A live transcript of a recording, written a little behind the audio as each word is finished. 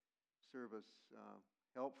service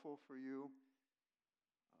helpful for you.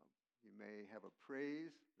 You may have a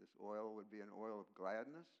praise. This oil would be an oil of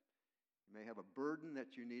gladness. You may have a burden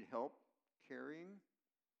that you need help carrying.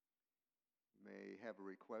 You may have a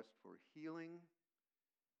request for healing.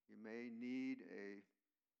 You may need a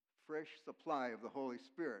fresh supply of the Holy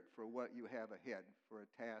Spirit for what you have ahead, for a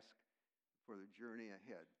task, for the journey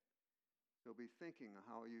ahead. So be thinking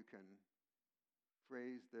how you can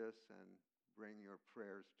phrase this and bring your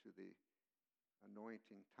prayers to the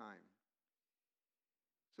anointing time.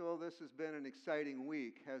 So this has been an exciting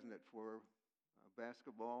week, hasn't it, for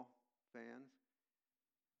basketball fans?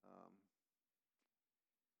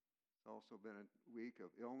 It's also been a week of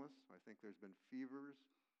illness. I think there's been fevers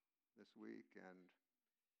this week, and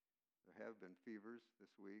there have been fevers this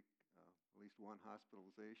week, at least one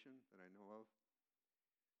hospitalization that I know of,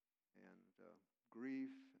 and grief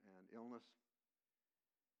and illness.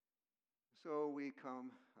 So we come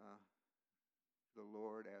to the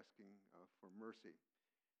Lord asking for mercy.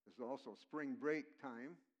 This is also spring break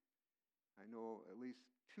time. I know at least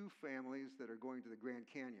 2 families that are going to the Grand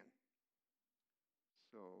Canyon.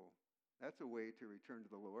 So that's a way to return to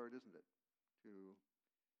the Lord, isn't it? To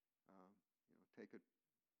take a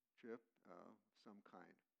trip of some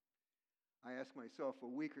kind. I asked myself a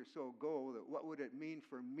week or so ago that what would it mean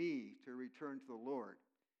for me to return to the Lord?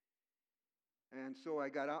 And so I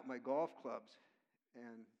got out my golf clubs,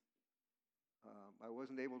 and I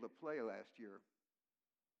wasn't able to play last year.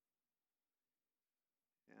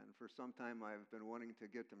 And for some time, I've been wanting to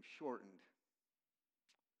get them shortened.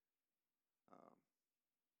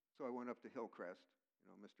 So I went up to Hillcrest.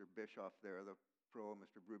 Mr. Bischoff there, the pro,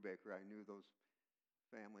 Mr. Brubaker, I knew those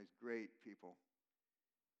families, great people.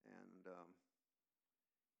 And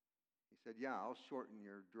he said, yeah, I'll shorten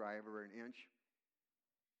your driver an inch.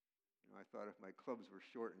 I thought if my clubs were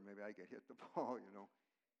shortened, maybe I could hit the ball,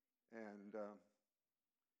 And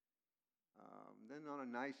then on a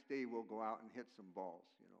nice day, we'll go out and hit some balls,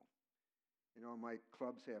 My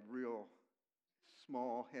clubs have real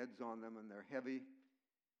small heads on them, and they're heavy.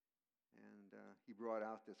 And he brought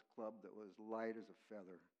out this club that was light as a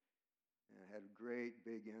feather, and it had a great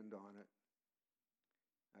big end on it.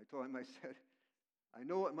 I told him, I said, I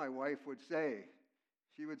know what my wife would say.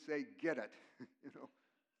 She would say, get it,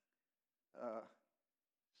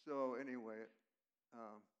 So anyway,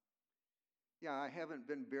 I haven't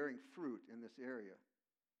been bearing fruit in this area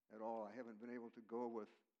at all. I haven't been able to go with,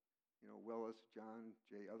 Willis, John,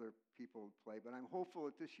 Jay, other people play. But I'm hopeful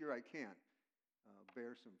that this year I can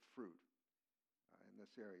bear some fruit in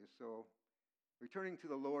this area. So returning to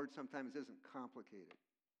the Lord sometimes isn't complicated,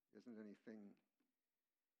 isn't anything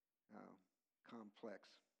complex.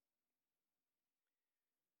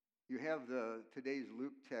 You have today's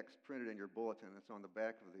Luke text printed in your bulletin. It's on the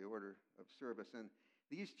back of the order of service. And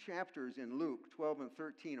these chapters in Luke 12 and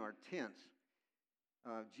 13 are tense.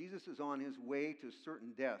 Jesus is on his way to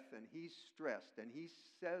certain death, and he's stressed. And he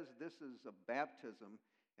says this is a baptism,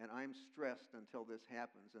 and I'm stressed until this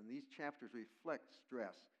happens. And these chapters reflect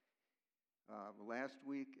stress. Last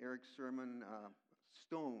week, Eric's sermon,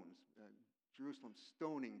 stones, Jerusalem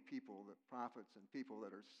stoning people, the prophets and people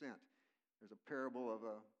that are sent. There's a parable of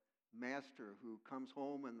a master who comes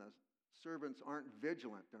home and the servants aren't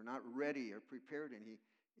vigilant. They're not ready or prepared, and he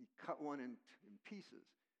cut one in pieces.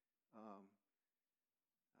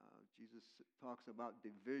 Jesus talks about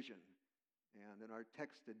division. And in our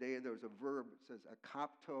text today, there's a verb that says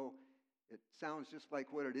akapto. It sounds just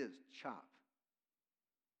like what it is, chop.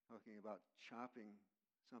 Talking about chopping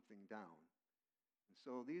something down. And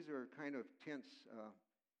so these are kind of tense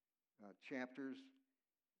chapters.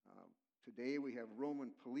 Today we have Roman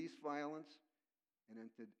police violence, and in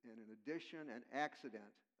addition, an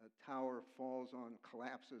accident. A tower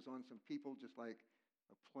collapses on some people just like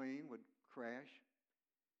a plane would crash.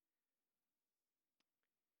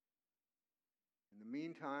 In the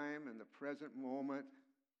meantime, in the present moment,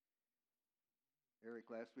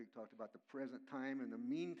 Eric last week talked about the present time. In the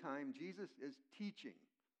meantime, Jesus is teaching.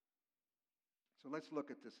 So let's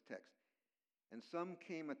look at this text. And some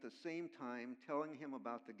came at the same time, telling him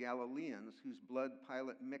about the Galileans, whose blood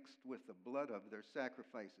Pilate mixed with the blood of their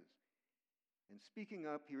sacrifices. And speaking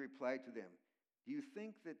up, he replied to them, do you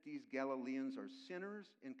think that these Galileans are sinners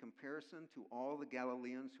in comparison to all the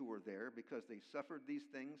Galileans who were there because they suffered these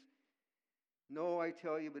things? No, I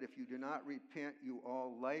tell you, but if you do not repent, you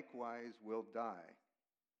all likewise will die.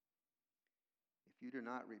 If you do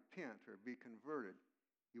not repent or be converted,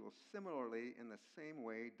 you will similarly, in the same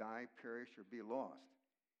way, die, perish, or be lost.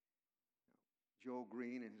 Joe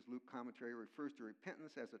Green, in his Luke commentary, refers to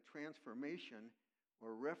repentance as a transformation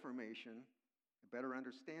or reformation a better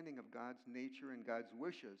understanding of God's nature and God's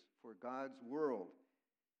wishes for God's world.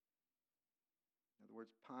 In other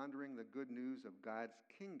words, pondering the good news of God's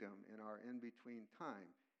kingdom in our in-between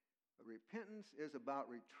time. But repentance is about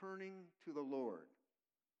returning to the Lord.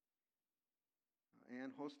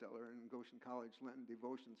 Ann Hosteller in Goshen College Lenten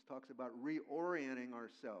Devotions talks about reorienting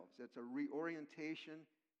ourselves. It's a reorientation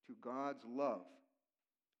to God's love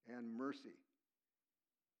and mercy.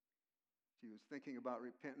 She was thinking about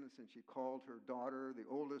repentance, and she called her daughter, the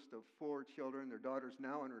oldest of 4 children. Their daughter's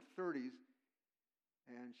now in her 30s.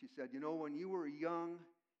 And she said, when you were young,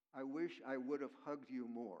 I wish I would have hugged you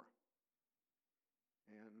more.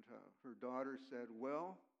 And her daughter said,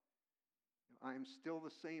 well, I'm still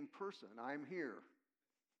the same person. I'm here.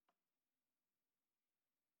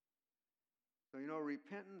 So,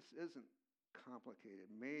 repentance isn't complicated.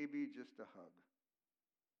 Maybe just a hug.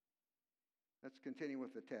 Let's continue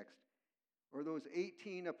with the text. Or those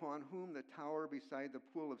 18 upon whom the tower beside the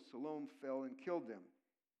pool of Siloam fell and killed them.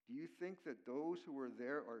 Do you think that those who were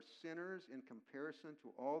there are sinners in comparison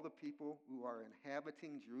to all the people who are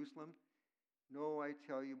inhabiting Jerusalem? No, I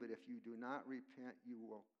tell you, but if you do not repent, you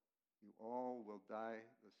all will die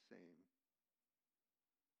the same.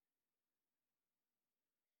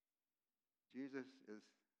 Jesus is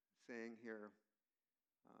saying here,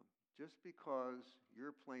 just because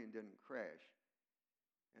your plane didn't crash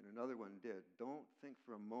and another one did, don't think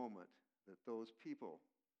for a moment that those people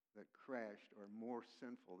that crashed are more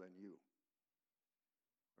sinful than you.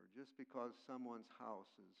 Or just because someone's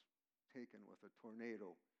house is taken with a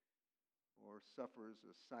tornado or suffers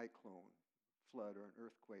a cyclone, flood, or an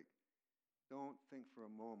earthquake, don't think for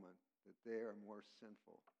a moment that they are more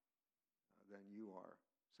sinful than you are.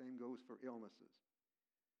 Same goes for illnesses.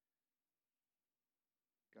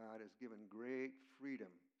 God has given great freedom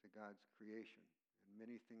to God's creation, and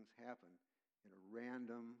many things happen in a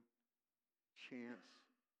random, chance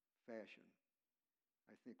fashion.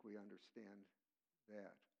 I think we understand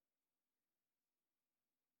that.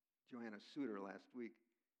 Joanna Suter last week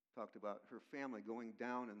talked about her family going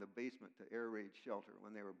down in the basement to air raid shelter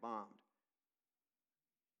when they were bombed.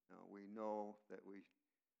 Now, we know that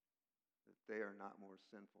they are not more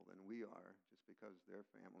sinful than we are just because their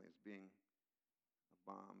family is being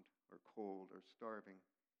bombed or cold or starving.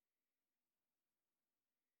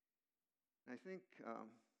 And I think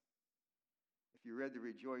if you read the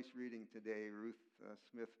Rejoice reading today, Ruth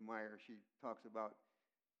Smith Meyer, she talks about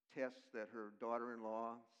tests that her daughter and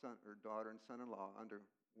son-in-law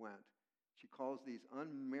underwent. She calls these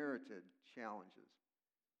unmerited challenges,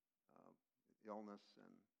 illness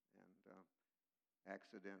and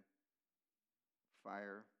accident,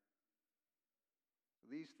 fire.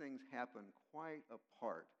 These things happen quite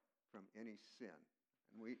apart from any sin.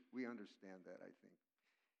 And we understand that, I think.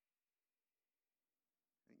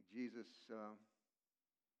 I think Jesus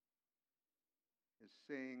is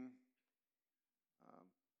saying,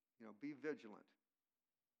 be vigilant,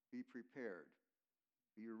 be prepared,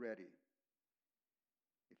 be ready.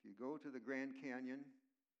 If you go to the Grand Canyon,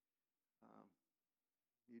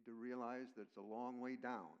 you need to realize that it's a long way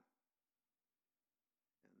down.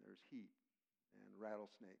 And there's heat and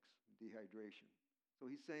rattlesnakes, and dehydration. So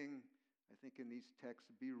he's saying, I think in these texts,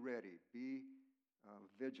 be ready, be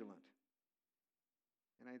vigilant.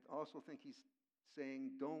 And I also think he's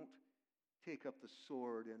saying, don't take up the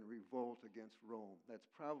sword and revolt against Rome. That's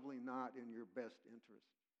probably not in your best interest.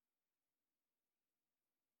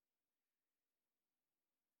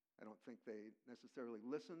 I don't think they necessarily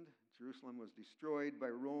listened. Jerusalem was destroyed by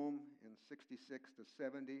Rome in 66 to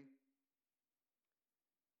 70.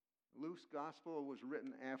 Luke's gospel was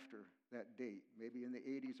written after that date, maybe in the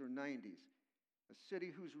 80s or 90s. A city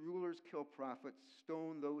whose rulers kill prophets,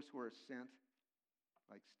 stone those who are sent,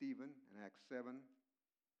 like Stephen in Acts 7.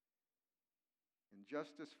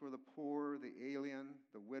 Injustice for the poor, the alien,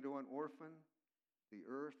 the widow and orphan, the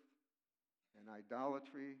earth, and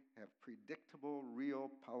idolatry have predictable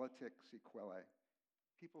realpolitik sequelae.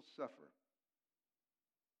 People suffer.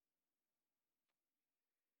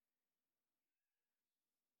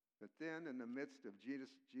 But then, in the midst of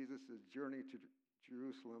Jesus' journey to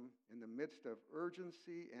Jerusalem, in the midst of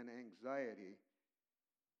urgency and anxiety,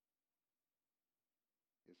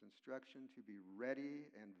 his instruction to be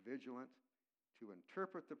ready and vigilant, to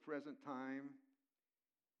interpret the present time,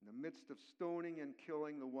 in the midst of stoning and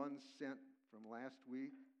killing the ones sent from last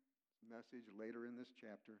week's message later in this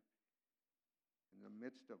chapter, in the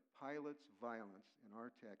midst of Pilate's violence in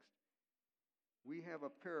our text, we have a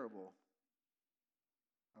parable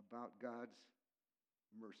about God's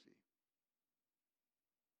mercy.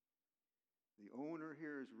 The owner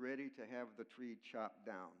here is ready to have the tree chopped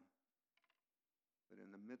down. But in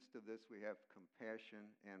the midst of this, we have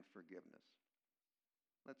compassion and forgiveness.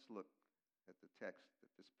 Let's look at the text at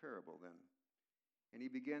this parable then. And he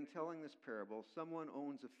began telling this parable. Someone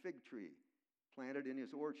owns a fig tree planted in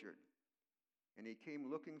his orchard. And he came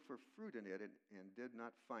looking for fruit in it and did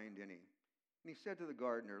not find any. And he said to the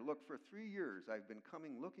gardener, "Look, for 3 years I've been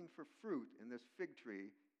coming looking for fruit in this fig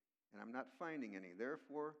tree, and I'm not finding any.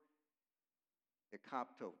 Therefore,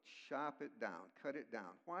 ekapto, chop it down, cut it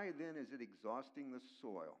down. Why then is it exhausting the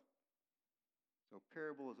soil?" So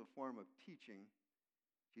parable is a form of teaching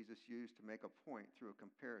Jesus used to make a point through a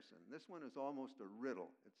comparison. This one is almost a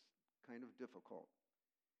riddle. It's kind of difficult.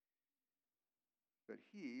 But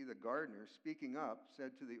he, the gardener, speaking up,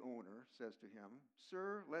 said to the owner, says to him,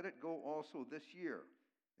 "Sir, let it go also this year,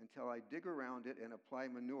 until I dig around it and apply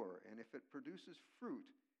manure. And if it produces fruit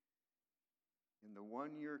in the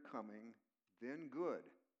 1 year coming, then good.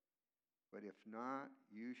 But if not,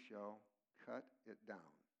 you shall cut it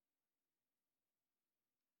down."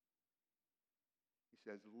 He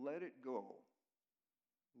says, let it go.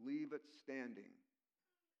 Leave it standing.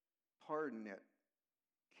 Pardon it.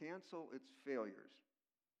 Cancel its failures.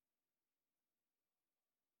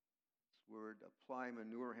 This word, apply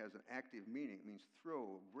manure, has an active meaning. It means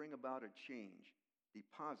throw, bring about a change.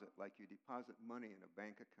 Deposit, like you deposit money in a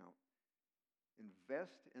bank account.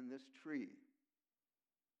 Invest in this tree.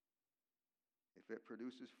 If it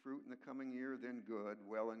produces fruit in the coming year, then good,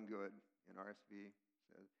 well and good. In RSV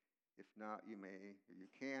says, if not, you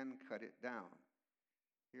can cut it down.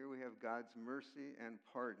 Here we have God's mercy and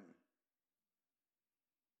pardon.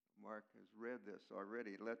 Mark has read this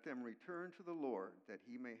already. Let them return to the Lord, that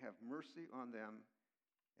he may have mercy on them,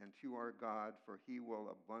 and to our God, for he will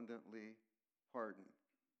abundantly pardon.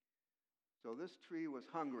 So this tree was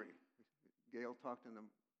hungry. Gail talked in the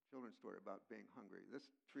children's story about being hungry. This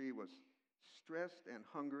tree was stressed and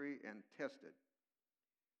hungry and tested.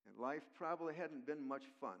 And life probably hadn't been much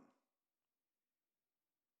fun.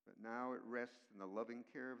 But now it rests in the loving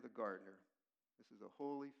care of the gardener. This is a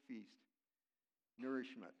holy feast.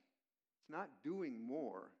 Nourishment. It's not doing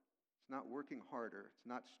more. It's not working harder. It's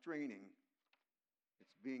not straining.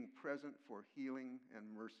 It's being present for healing and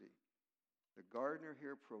mercy. The gardener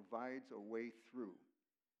here provides a way through.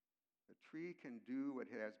 The tree can do what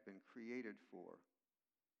it has been created for.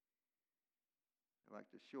 I like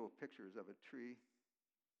to show pictures of a tree.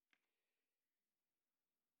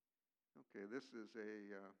 Okay, this is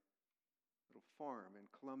a little farm in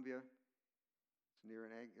Colombia.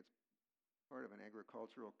 It's part of an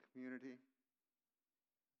agricultural community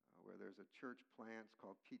where there's a church plant. It's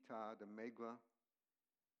called Pita de Megua.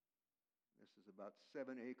 This is about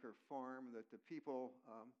 7-acre farm that the people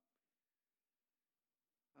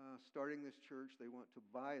starting this church, they want to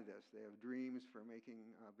buy this. They have dreams for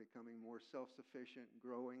becoming more self-sufficient,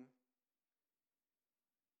 growing.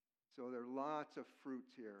 So there are lots of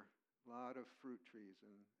fruits here, a lot of fruit trees,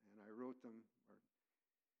 and I wrote them.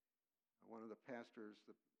 One of the pastors,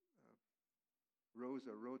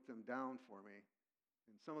 Rosa, wrote them down for me.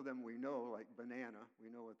 And some of them we know, like banana, we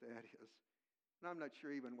know what that is. And I'm not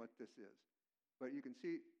sure even what this is. But you can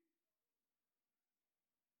see,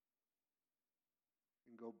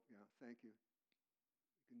 thank you.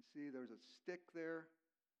 You can see there's a stick there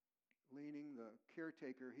leaning. The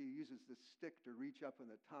caretaker, he uses this stick to reach up in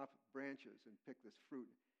the top branches and pick this fruit.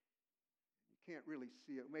 You can't really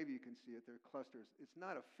see it. Maybe you can see it. There are clusters. It's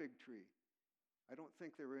not a fig tree. I don't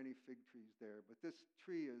think there were any fig trees there. But this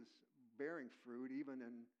tree is bearing fruit even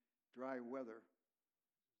in dry weather.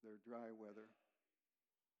 They're dry weather.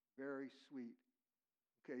 Very sweet.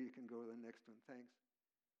 Okay, you can go to the next one. Thanks.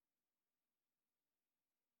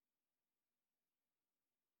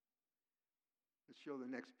 Let's show the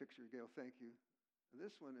next picture, Gail. Thank you.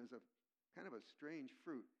 This one is a kind of a strange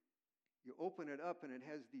fruit. You open it up and it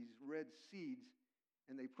has these red seeds,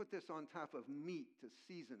 and they put this on top of meat to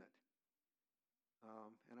season it.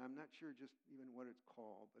 And I'm not sure just even what it's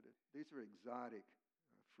called, but these are exotic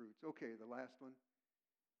fruits. Okay, the last one.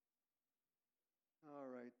 All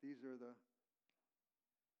right, these are the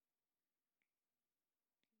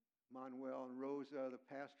Manuel and Rosa, the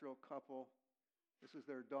pastoral couple. This is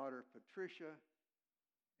their daughter, Patricia,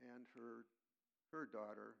 and her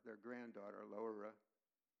daughter, their granddaughter, Laura.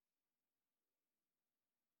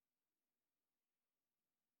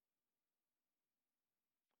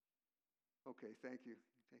 Okay, thank you.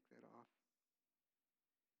 Take that off.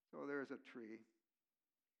 So there's a tree.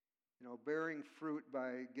 You know, bearing fruit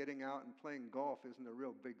by getting out and playing golf isn't a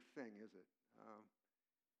real big thing, is it?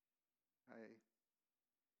 I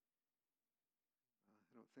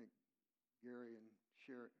don't think Gary and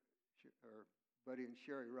Buddy and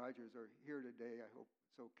Sherry Rogers are here today. I hope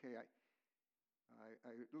it's okay.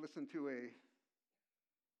 I listened to a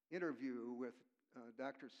interview with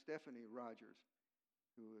Dr. Stephanie Rogers,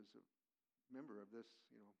 who is a member of this,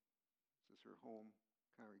 this is her home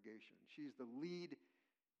congregation. She's the lead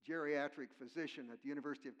geriatric physician at the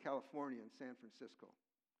University of California in San Francisco,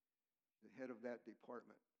 the head of that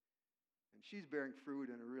department. And she's bearing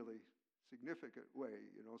fruit in a really significant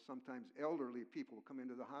way. Sometimes elderly people come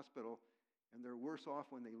into the hospital and they're worse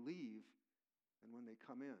off when they leave than when they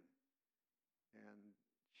come in. And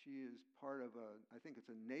she is part of I think it's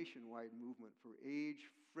a nationwide movement for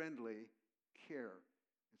age-friendly care.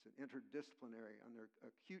 It's an interdisciplinary on their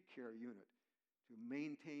acute care unit to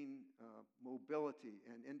maintain mobility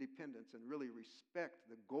and independence and really respect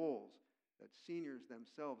the goals that seniors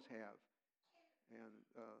themselves have. And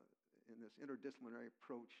in this interdisciplinary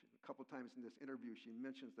approach, a couple times in this interview, she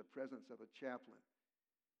mentions the presence of a chaplain.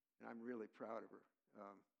 And I'm really proud of her.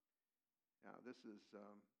 This is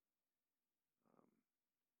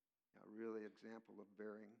really example of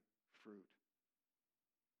bearing fruit.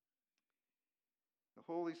 The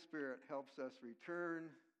Holy Spirit helps us return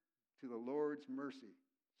to the Lord's mercy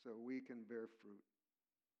so we can bear fruit.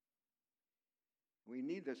 We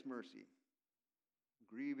need this mercy.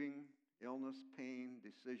 Grieving, illness, pain,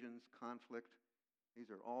 decisions, conflict,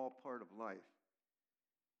 these are all part of life.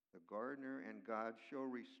 The gardener and God show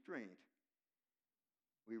restraint.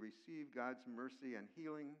 We receive God's mercy and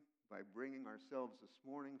healing by bringing ourselves this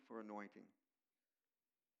morning for anointing.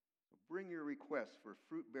 So bring your requests for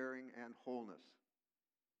fruit-bearing and wholeness.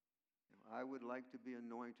 I would like to be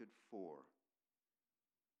anointed for.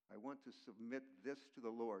 I want to submit this to the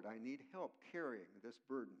Lord. I need help carrying this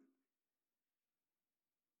burden.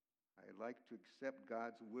 I'd like to accept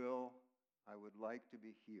God's will. I would like to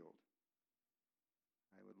be healed.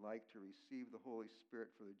 I would like to receive the Holy Spirit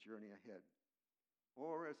for the journey ahead,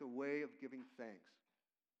 or as a way of giving thanks.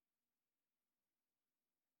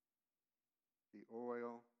 The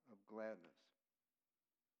oil of gladness.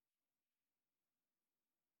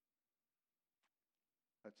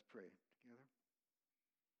 Let's pray together.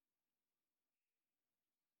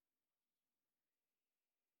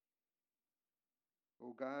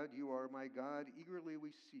 O God, you are my God. Eagerly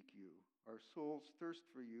we seek you. Our souls thirst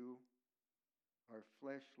for you. Our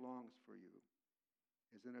flesh longs for you,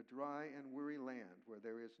 as in a dry and weary land where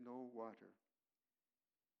there is no water.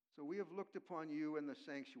 So we have looked upon you in the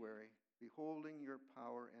sanctuary, beholding your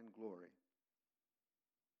power and glory.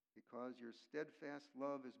 Because your steadfast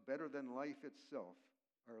love is better than life itself,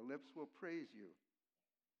 our lips will praise you.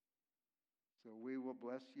 So we will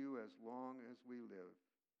bless you as long as we live.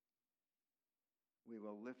 We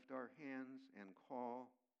will lift our hands and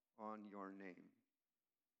call on your name.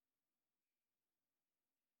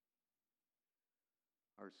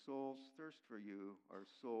 Our souls thirst for you. Our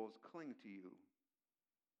souls cling to you.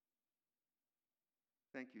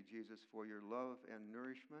 Thank you, Jesus, for your love and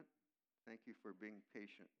nourishment. Thank you for being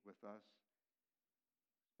patient with us,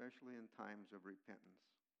 especially in times of repentance.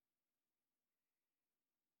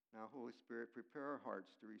 Now, Holy Spirit, prepare our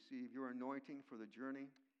hearts to receive your anointing for the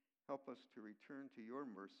journey. Help us to return to your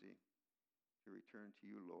mercy, to return to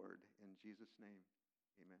you, Lord. In Jesus' name,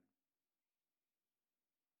 amen.